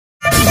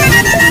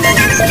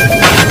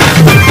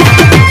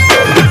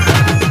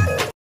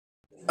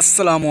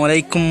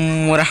Assalamualaikum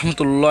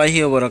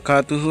warahmatullahi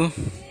wabarakatuh.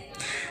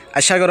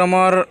 আশা কৰো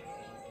মোৰ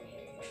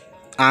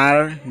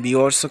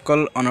viewer সকল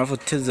অনাৰ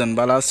ফতে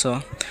জনবালা আছো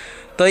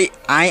তই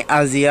আই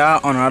আজিয়া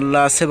অনাৰলা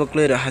আছে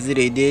বকলৈ হাজিৰ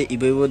দে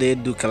ইবৈবদে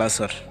দু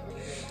ক্লাছৰ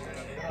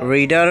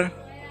ৰিডাৰ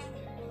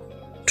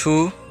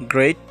 2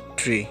 grade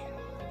 3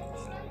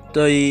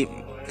 তই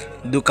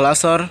দু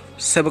ক্লাছৰ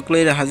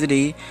সেবকলৈ হাজিৰ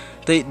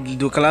তই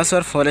দু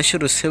ক্লাছৰ ফলে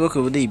শুরু সেবক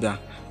দিবা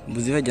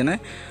বুঝি ভাই জানা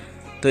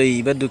তো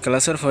ইবা দু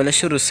ক্লাসের ফলে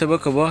শুরু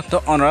সেবক হব তো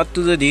অনারত তো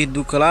যদি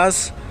দু ক্লাস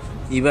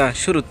ইবা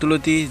শুরু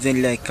তুলতি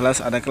যেনলা ক্লাস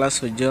আধা ক্লাস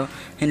হজ্জ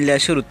হেনলা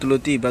শুরু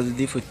তুলতি ইবা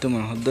যদি ফত্য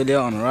মন হদলিয়া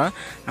অনরা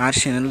আর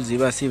চ্যানেল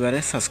জিবা সিবারে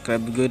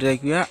সাবস্ক্রাইব করে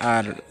রাখিবা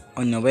আর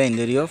অন্য ভাই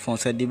এন্ডরিও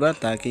পৌঁছাই দিবা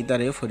তাকে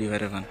তারেও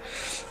ফরিবারে পান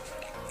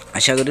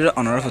আশা করি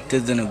অনরা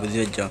প্রত্যেক জনে বুঝি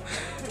যাও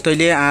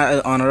তইলে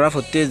অনরা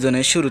প্রত্যেক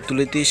জনে শুরু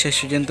তুলতি শেষ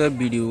পর্যন্ত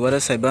ভিডিও ওরা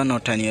সাইবা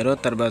নটানিয়ারো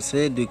তার বাসে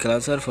দুই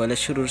ক্লাসের ফলে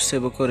শুরুর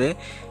সেবক করে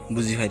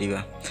বুঝি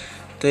পারিবা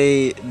তো এই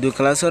দু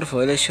ক্লাসের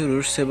ফলে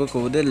শুরুর সেবক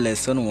হব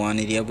লেসন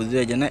 1 এরিয়া বুঝি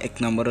জানা এক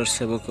নম্বরের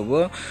সেবক হব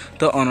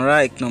তো অনরা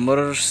এক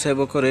নম্বরের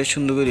সেবক করে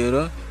সুন্দর করে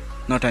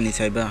নটানি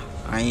চাইবা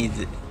আই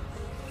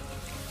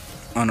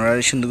অনরা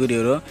সুন্দর করে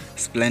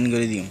এক্সপ্লেইন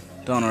করে দিম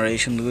তো অনরা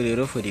সুন্দর করে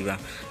ফরিবা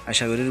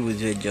আশা করি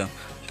বুঝি যাও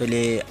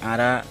তাহলে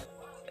আরা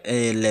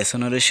এই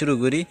লেসনের শুরু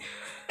করি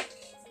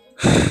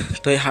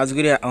তো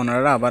হাজগুড়ি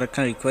অনরা আবার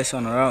একটা রিকোয়েস্ট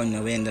অনরা অন্য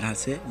বেন্দের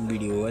হাসে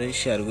ভিডিও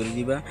শেয়ার করে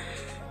দিবা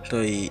তো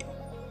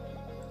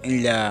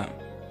ইলা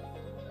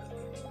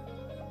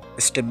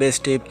স্টেপ বাই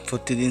স্টেপ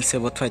প্রতিদিন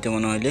সেবত পাইতে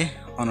মনে হইলে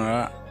অনরা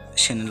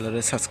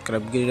চ্যানেলরে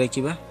সাবস্ক্রাইব করে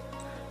রাখিবা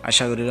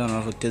আশা করি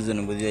অনরা প্রত্যেক জন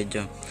বুঝি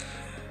যাও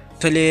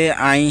তাহলে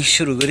আই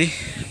শুরু করি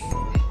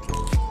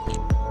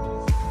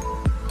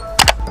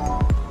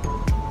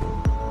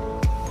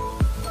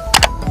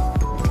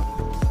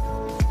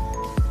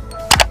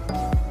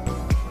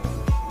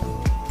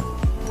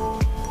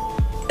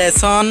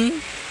lesson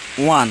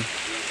 1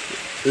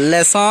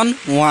 LESSON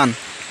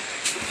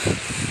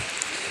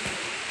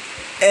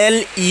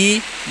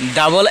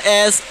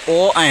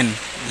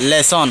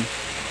lesson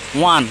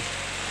 1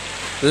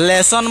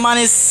 lesson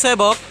মানে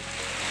সেবক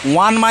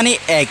 1 মানে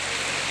এক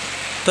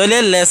তাহলে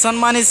lesson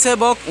মানে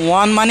সেবক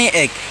 1 মানে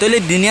এক তাহলে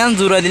দিনিয়ান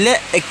জোড়া দিলে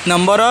এক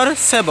নম্বরের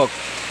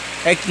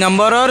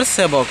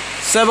সেবক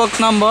সেবক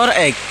নম্বর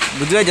 1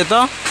 বুঝিয়ে যেত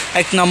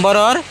এক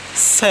নম্বরের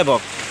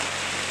সেবক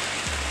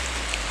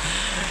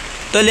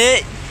তাহলে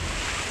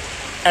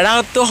এটা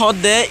তো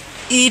হদে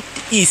it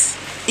is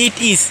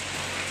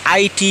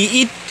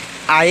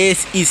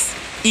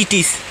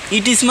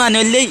it is মানে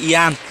হলে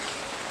ইয়ান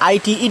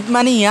it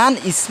মানে ইয়ান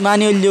is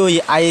মানে হলে ওই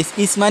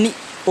is মানে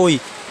ওই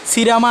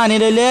সিরা মানে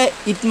হলে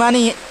it মানে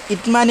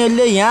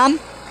হলে ইয়ান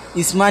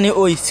is মানে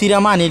ওই সিরা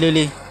মানে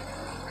হলে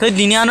তো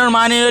দিনিয়ানোর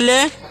মানে হলে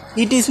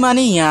it is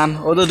মানে ইয়ান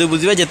ও তো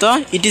বুঝিবা যেত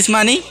it is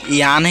মানে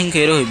ইয়ান হেন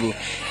কইরো হইব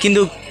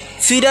কিন্তু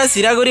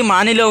সিরা করি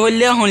মানিলে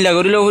হইলে হনলা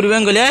করিলে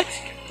হরিবেন গলে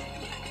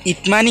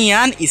ইতমানি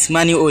ইয়ান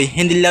ইসমানি ওই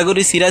হিন্দিলা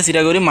করি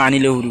সিরা করি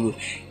মানিলে হরিব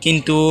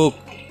কিন্তু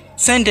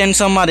সেন্টেন্স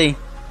সম্মাদে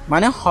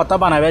মানে হতা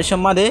বানাবার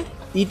সম্মাদে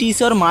ইট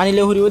ইসর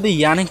মানিলে হরিব দে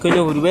ইয়ান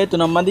কইলে হরিবে তো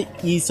নম্মাদে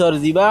ইসর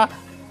জিবা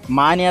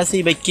মানে আছে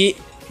বাকি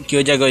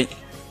কিও জাগই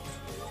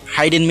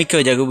হাইডেন মি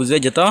কিও জাগো বুঝবে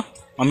যেত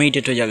আমি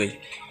ইটেট জাগই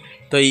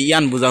তো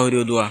ইয়ান বুঝা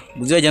হরিব দুয়া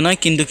বুঝবে জানো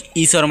কিন্তু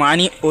ইসর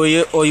মানি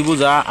ওই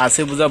বুঝা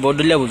আছে বুঝা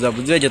বডলিয়া বুঝা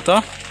বুঝবে যেত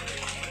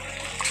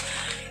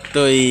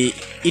তো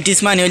it is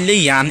মানে হইলে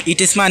ইয়ান it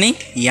is মানে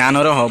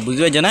ইয়ানর হ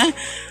বুঝবে জানা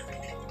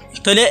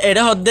তাহলে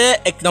এটা হদে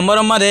এক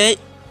নম্বরের মধ্যে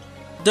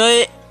তো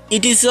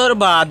it is এর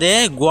বাদে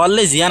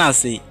গোয়ালে জিয়ান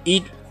আছে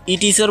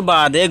it is এর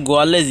বাদে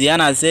গোয়ালে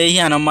জিয়ান আছে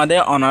হিয়ানোর মধ্যে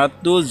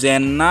অনারতু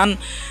জেনান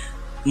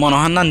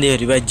মনোহান নাম দিয়ে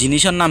হরিবা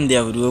জিনিসের নাম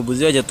দিয়া হরিব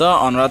বুঝবে যেত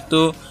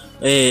অনারতু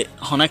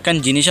অনেকখান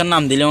জিনিসের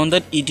নাম দিলে মধ্যে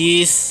it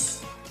is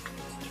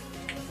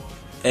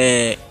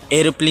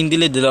এরোপ্লেন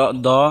দিলে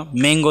দ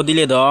ম্যাঙ্গো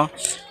দিলে দ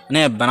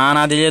মানে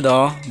বানানা দিলে দ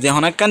যে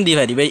হনাক্কান দি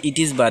পারিবে ইট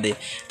ইজ বাদে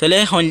তাহলে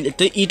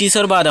তো ইট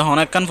ইজর বাদে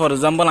হনাক্কান ফর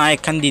এক্সাম্পল আই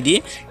একখান দিদি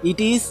ইট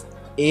ইজ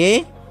এ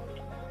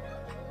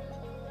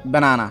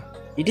বানানা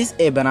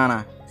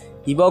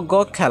ইবগ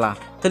খেলা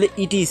তাহলে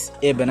ইট ইজ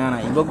এ বানানা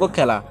ইবগ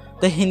খেলা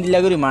তো হিন্দি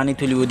লাগরি মানি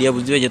তুলিব দিয়া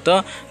বুঝবে যেত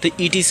তো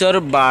ইট ইজর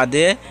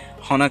বাদে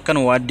হনাক্কান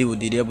ওয়ার্ড দিব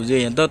দিয়া বুঝবে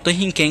যেত তো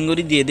হিং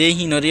কেঙ্গরি দিয়ে দে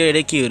হিনরি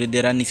এড়ে কি করে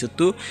দেরা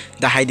নিচতু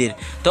দেখাই দের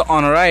তো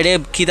অনরা এড়ে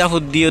কিতাব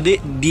দিয়ে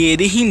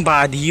দি হিম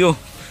বাদিও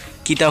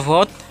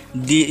কিতাবত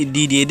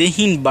দিয়ে দে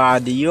হিন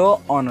বাদিও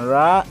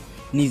অনরা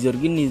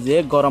নিজে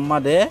গরম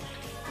মাদে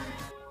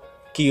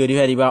কি করি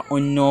পারিবা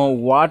অন্য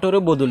ওয়াটারও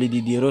বদলি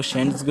দিয়ে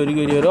সেন্স করি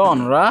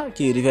অনরা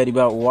কি করি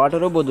পারিবা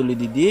ওয়াটারও বদলি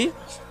দি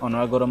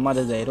অনরা গরম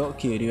মাদে যাই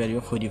কি করি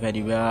পারিবা ফরি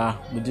পারিবা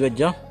বুঝতে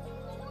পারছ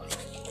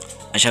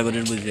আশা করি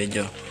বুঝতে পারছ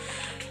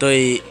তো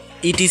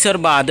ইট ইসর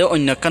বাদে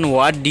অন্য কান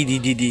ওয়ার্ড দি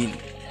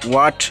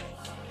ওয়াট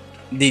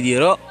দিয়ে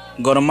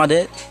গরম মাদে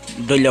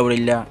ডইলা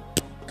বড়িলা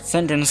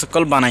সেন্টেন্স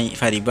সকল বানাই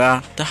পারিবা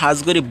তো হাজ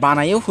করি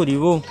বানাইও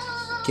ফুরিব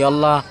কি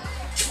আল্লাহ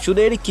শুধু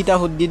এর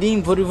কিতাব দিদিম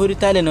ফরি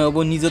তাইলে নহব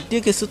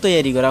নিজতেও কিছু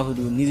তৈরি করা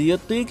ফুরিব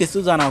নিজতেও কিছু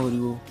জানা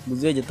ফুরিব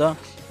বুঝবে যেত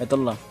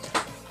এতল্লা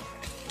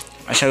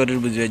আশা করি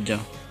বুঝবে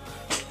যাও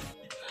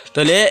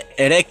তাহলে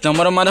এর এক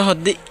নম্বরের মধ্যে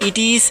হচ্ছে it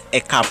is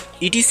a cup,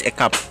 it is a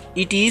cup,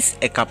 it is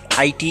a cup,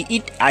 IT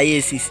it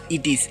আইএসিস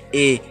it is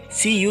a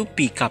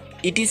CUP cup,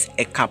 it is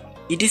a cup,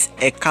 it is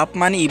a cup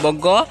মানে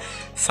ইবগ্গ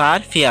সার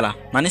ফিয়ালা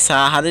মানে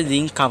সার হাতে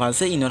জিং কাপ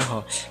আছে ইনর হ,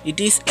 ইট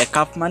ইজ এ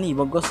কাপ মানে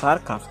ইবগ্গ সার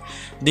cup.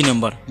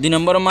 দুই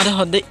নম্বরের মধ্যে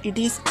হচ্ছে it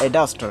is a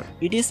duster,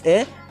 it is a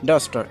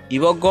duster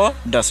ইবগ্গ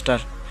duster,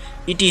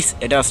 it is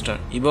a duster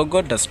ইবগ্গ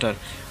duster,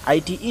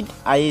 IT it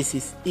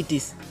আইএসিস it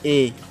is a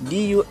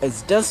ডিইউএস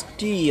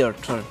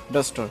duster,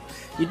 duster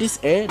it is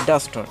a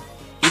duster,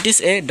 it is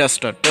a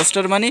duster.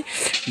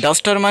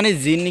 Duster মানে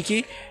যি নেকি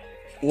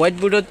white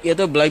বোর্ডত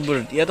ইয়াতো black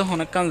বোর্ডত ইয়াতো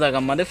অনেকখান জায়গা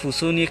মানে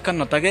ফুসুনি এখান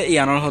নথাকে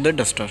ইয়ানোর হদে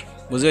duster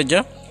বুঝি পাইছা।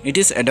 ইট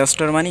ইজ এ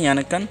ডাস্টার মানে ইয়ান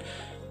এখান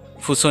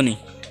ফুসনি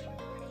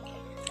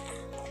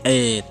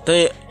তো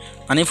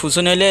মানে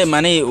ফুসনি হলে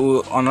মানে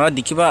অনরা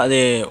দেখিবা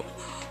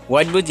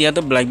হোয়াইট বোর্ড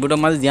ইয়াতো ব্ল্যাক বোর্ডের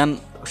মাঝে ইয়ান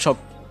সব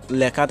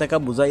লেখা টেখা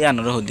বুঝা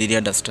ইয়ানোর হদি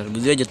দিয়া ডাস্টার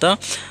বুঝি যেত।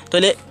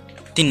 তাহলে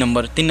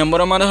তিন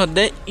নম্বরের মানে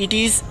হদে it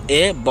is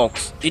a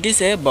box, it is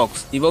a box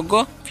ইবগ্গ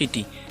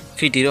ফিটি,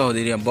 ফিটির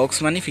হদি দিয়া বক্স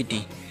মানে ফিটি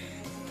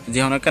যে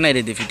অনেকখান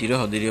এরে দিয়ে ফিটির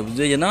হদি দিয়া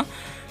বুঝি যে না।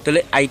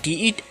 তাহলে IT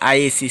it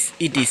আইএসিস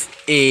it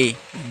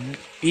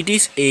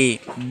is a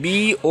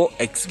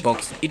বিওএক্স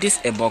box, it is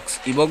a box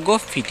ইবগ্গ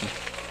ফিটি,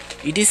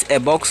 it is a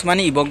box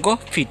মানে ইবগ্গ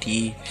ফিটি।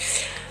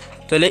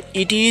 তাহলে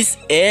it is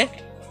a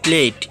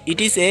plate, it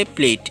is a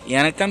plate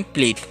ইয়ানকাম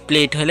plate,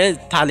 plate হলে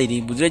থালিরি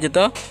বুঝে যেত,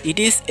 it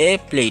is a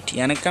plate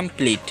ইয়ানকাম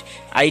plate,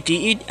 IT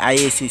it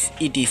আইএসিস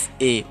it is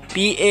a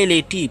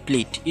পিএলএটি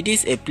plate, it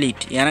is a plate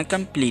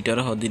ইয়ানকাম প্লেটর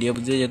হদিরিয়া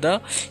বুঝে যেত,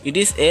 it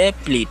is a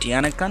plate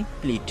ইয়ানকাম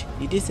plate,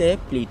 it is a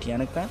plate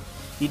ইয়ানকাম,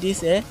 it is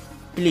a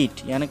plate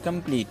ইয়ানকাম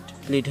plate,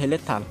 plate হলে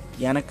থাল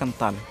ইয়ানকাম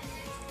থাল।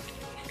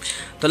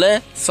 তাহলে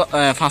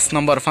পাঁচ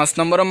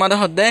নম্বরের মধ্যে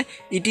হচ্ছে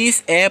it is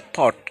a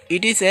pot,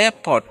 it is a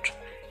pot,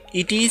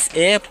 it is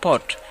a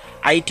pot,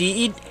 IT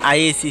it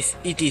আইএসিস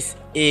it is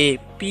a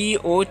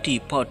পিওটি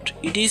pot,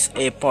 it is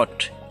a pot,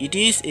 it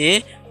is a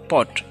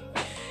pot,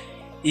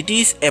 it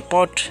is a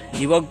পট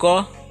ইবগ্গ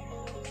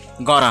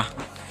গড়া,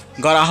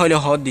 গড়া হইলে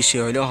হ দিছে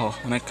হইলে হ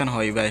অনেকক্ষণ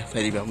হইবা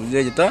ফেরিবা বুঝে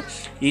যেত,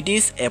 ইট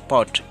ইজ এ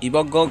পট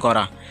ইবগ্গ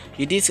গড়া,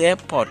 ইট ইজ এ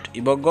পট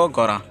ইবগ্গ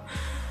গড়া।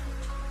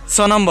 ছ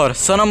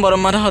নম্বর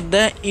মানে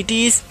হচ্ছে it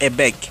is a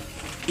bag,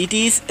 it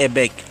is a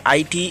bag,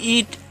 IT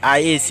it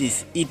আইএসিস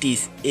it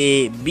is a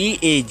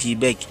BAG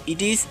bag,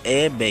 it is a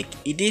bag,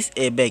 it is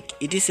a bag,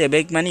 it is a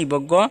bag মানে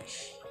ইবগ্গ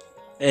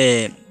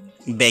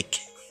bag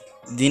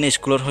দিন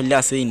স্কুলের হলে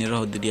আছে ইনের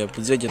হদ দিয়া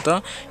বুঝে যেত,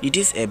 it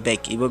is a bag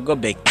ইবগ্গ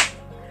bag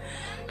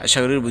আশা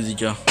করি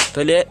বুঝিছ।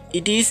 তাহলে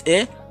it is a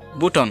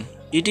বুটন,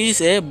 it is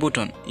a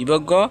বুটন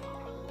ইবগ্গ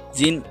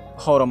জিন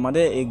হরম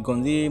মাদে এক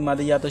গঞ্জি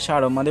মাদে ইয়াতো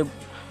শাড় মাদে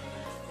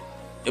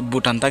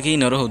বুটান তাকে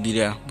ইনর হদি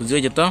দিয়া বুঝে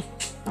যেত,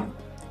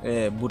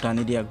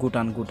 বুটানি দিয়া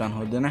গুটান গুটান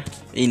হদে না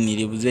এই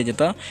নিরে বুঝে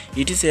যেত,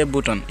 it is a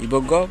বুটন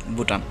ইবগ্গ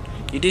বুটান,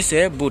 it is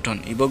a বুটন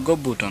ইবগ্গ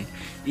বুটন,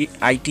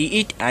 IT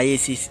it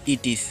আইএসিস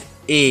it is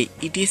a,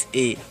 it is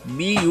a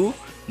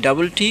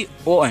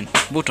BUTTON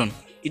বুটন,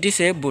 it is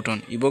a বুটন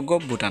ইবগ্গ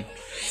বুটান।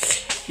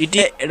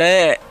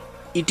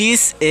 It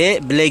is a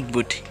black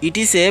boot, it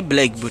is a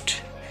black boot,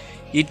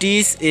 it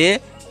is a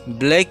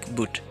black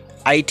boot,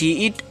 IT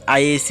it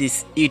আইএসিস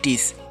it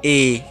is a,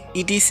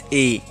 it is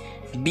a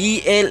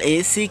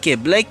BLACK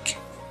black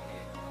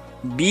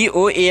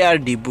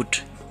BOARD boot,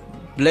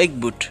 black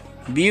boot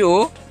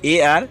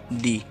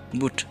BOARD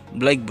boot,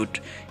 black boot,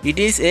 it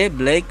is a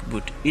black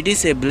boot, it is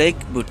a black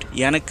boot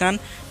ইয়ানকান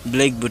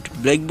black boot,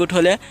 black বুট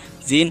হলে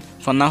জিন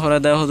ফন্না ফরা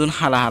দেওয়া হজুন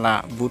হালা হালা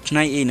বুট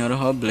নাই এই নর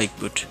হ black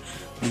বুট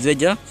বুঝে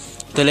যা।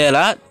 তাহলে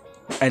এলা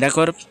এটা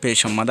কর পে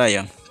সম্মাদা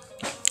আয়া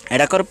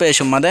এটা কর পে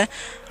সম্মাদে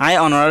আয়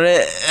অনরে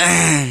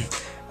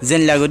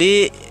যেন লাগরি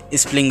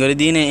স্প্লিং করে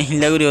দিন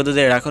হিলা করি হতো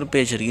যে এটা কর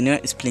পেয়েছের কিনে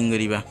স্প্লিং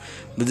করিবা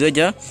বুঝে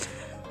যা।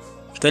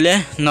 তাহলে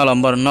ন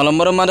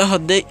নম্বরের মধ্যে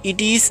হচ্ছে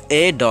it is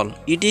a doll,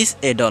 it is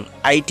a doll,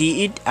 IT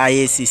it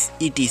আইএসিস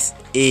it is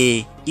a,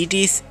 it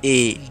is a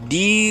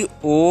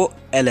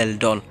DOLL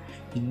doll,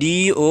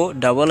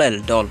 DOLL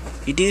doll,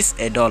 it is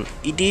a doll,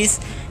 it is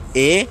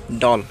a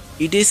doll,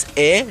 it is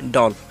a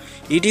doll,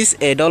 it is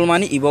a doll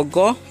মানে ইবগ্গ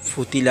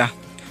ফুতিলা,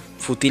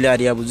 ফুতিলা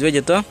area বুঝবে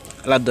যেত।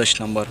 10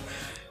 নম্বর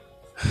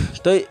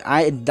তো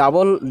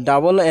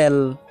double L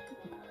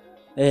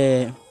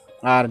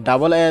আর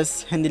double S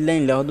হ্যান্ডিল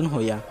line লহদুন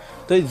হইয়া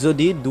তো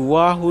যদি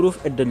দুয়া হুরুফ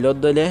এডলত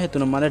দলে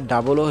হেতুন মানে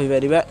ডাবলও হই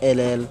পারিবা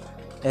LL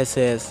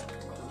SS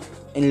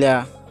in-law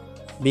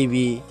BB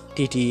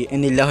TT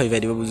এনিলা হই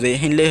পারিবা বুঝে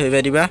হেনলে হই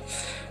পারিবা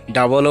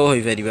ডাবলও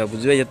হই পারিবা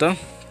বুঝবে যেত।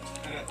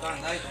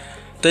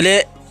 তাহলে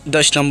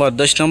 10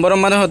 নম্বর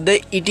মানে হচ্ছে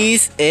it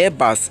is a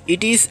bus,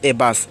 it is a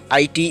bus,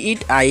 IT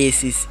it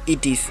আইএসিস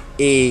it is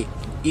a,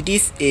 it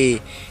is a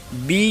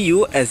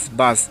BUS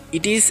bus,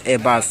 it is a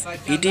bus,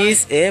 it is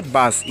a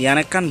বাস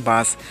ইয়ানকান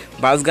বাস,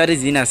 বাস গাড়ি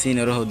জিন আছে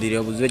ইনর হদিরে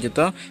বুঝবে যেত,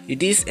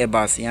 ইট ইজ এ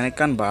বাস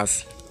ইয়ানকান বাস।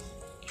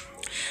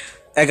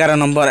 11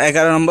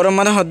 নম্বরের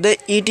মানে হচ্ছে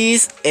it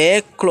is a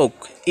cloak,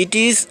 it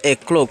is a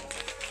cloak,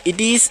 it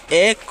is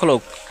a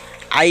cloak,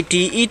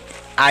 IT it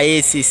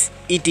আইএসিস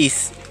it is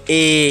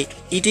a,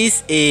 it is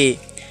a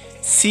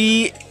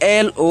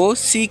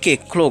CLOCK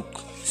cloak.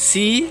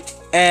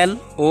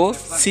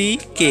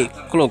 CLOCK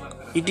cloak.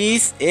 It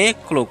is a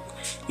cloak.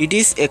 It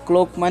is a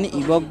cloak মানে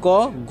ইবগ্গ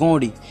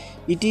গড়ি.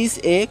 It is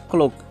a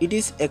cloak. It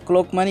is a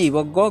cloak মানে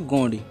ইবগ্গ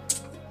গড়ি.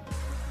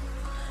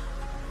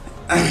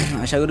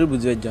 আশা করি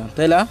বুঝবে যাও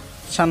তাইলা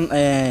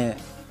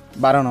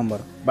 12 নম্বর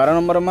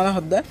মানে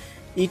হচ্ছে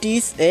it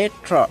is a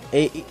train.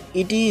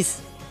 It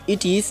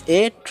is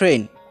a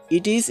train.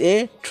 It is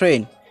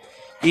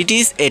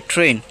a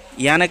train.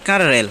 याने का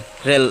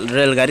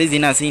रेलगाड़ी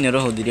जिना सी नरो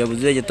हो दिया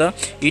बुझे जतो.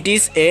 It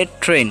is a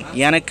train.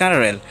 याने का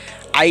rail.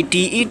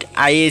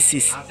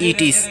 IASIS. It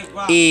is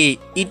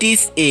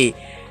a.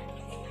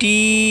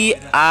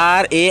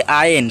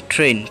 TRAIN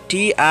train.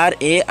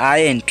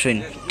 TRAIN train.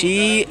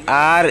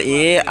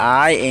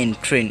 TRAIN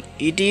train.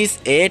 It is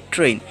a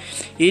train.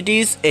 It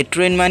is a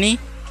train money.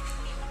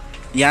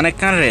 याने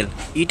का rail.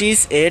 It is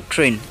a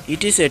train.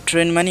 It is a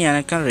train money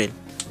याने का rail.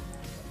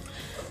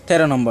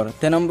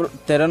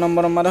 13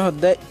 নম্বর মানে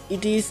হচ্ছে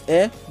it is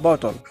a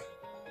bottle.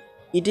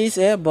 It is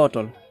a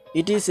bottle.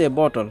 It is a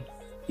bottle.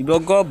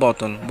 ইবগ্গ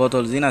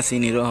বোতল জিনা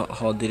সিনির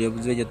হদিরে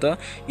বুঝে যেত.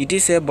 It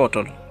is a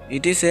bottle.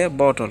 It is a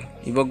bottle.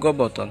 ইবগ্গ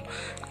বোতল.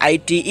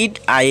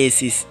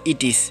 ITIASIS.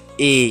 It is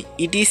a.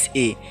 It is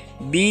a.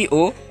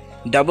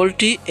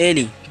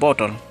 BOTTLE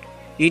bottle.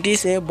 It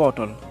is a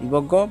bottle.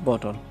 ইবগ্গ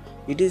বোতল.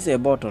 It is a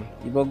bottle.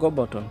 ইবগ্গ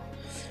বোতল.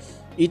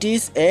 It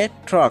is a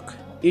truck.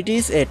 It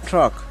is a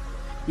truck.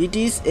 It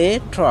is a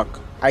truck.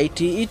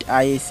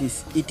 ITIASIS.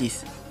 It is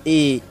a.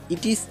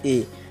 It is a.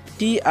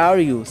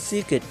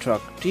 TRUCK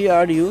truck.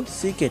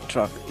 TRUCK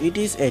truck. It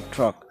is a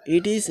truck.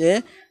 It is a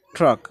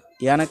truck.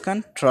 यानकन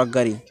truck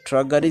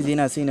गाड़ी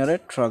जिना सीनरे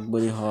truck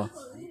बोली हो.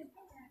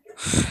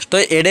 तो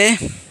एडे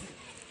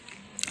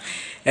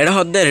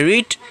होते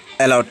read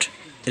aloud.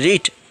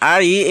 read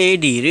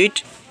READ read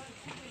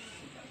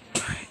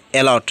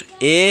aloud.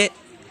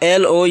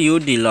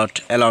 ALOUD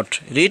aloud.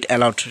 read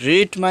aloud.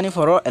 read मानी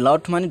furrow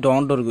aloud मानी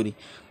don डर गुरी.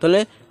 तले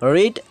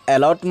read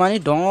aloud मानी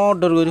डॉन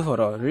डर गुरी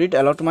फरो. read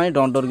aloud मानी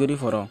डॉन डर गुरी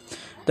फरो.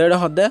 तो एडे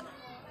होते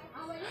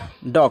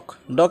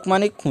डॉग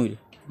मानी खुर.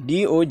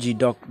 DOG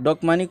डॉग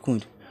मानी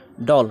खुर.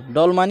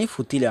 डल मानी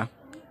फुतिला.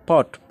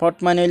 पट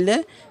मानी ले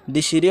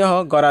दिशिरी हो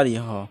गरारी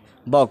हो.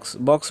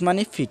 बॉक्स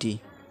मानी फिटी.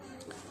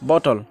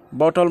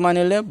 बटल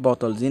मानी ले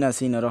बोतल जिना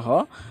सीनर हो.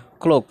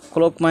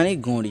 क्लोक मानी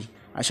घोड़ी.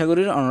 आशा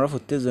करी अनरा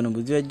फुत्ते जन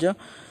बुझे जो.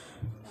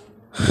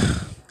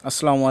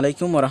 আসসালামু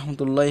আলাইকুম ওয়া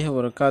রাহমাতুল্লাহি ওয়া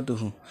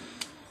বারাকাতুহু.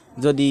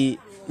 যদি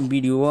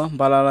ভিডিও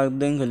ভালো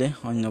লাগদেন হলে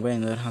অন্য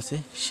ভাইদের হাতে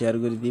শেয়ার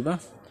করে দিবা.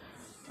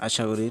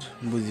 আশা করি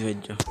বুঝে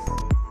যাও.